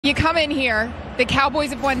You come in here, the Cowboys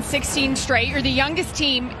have won 16 straight. You're the youngest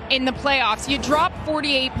team in the playoffs. You dropped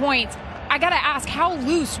 48 points. I got to ask, how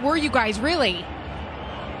loose were you guys really?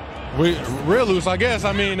 Real loose, I guess.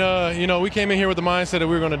 I mean, we came in here with the mindset that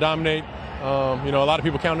we were going to dominate. A lot of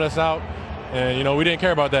people counted us out, and, we didn't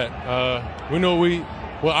care about that. We knew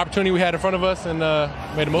what opportunity we had in front of us and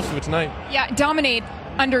made the most of it tonight. Yeah, dominate.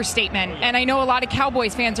 Understatement. And I know a lot of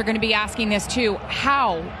Cowboys fans are going to be asking this too.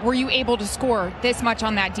 How were you able to score this much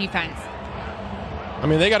on that defense? I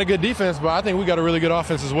mean, they got a good defense, but I think we got a really good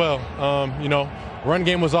offense as well. Run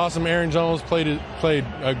game was awesome. Aaron Jones played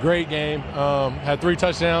a great game. Had 3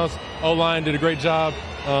 touchdowns. O-line did a great job.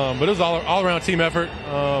 But it was all around team effort.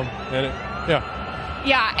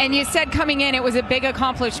 Yeah, and you said coming in it was a big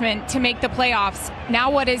accomplishment to make the playoffs. Now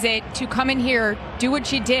what is it to come in here, do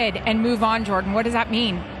what you did, and move on, Jordan? What does that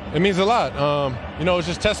mean? It means a lot. It's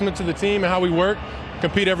just testament to the team and how we work,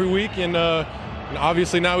 compete every week, and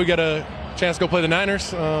obviously now we got a chance to go play the Niners.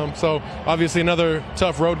 So obviously another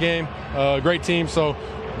tough road game, great team, so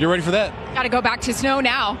get ready for that. Got to go back to snow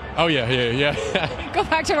now. Oh, yeah. Go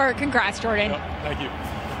back to work. Congrats, Jordan. Thank you.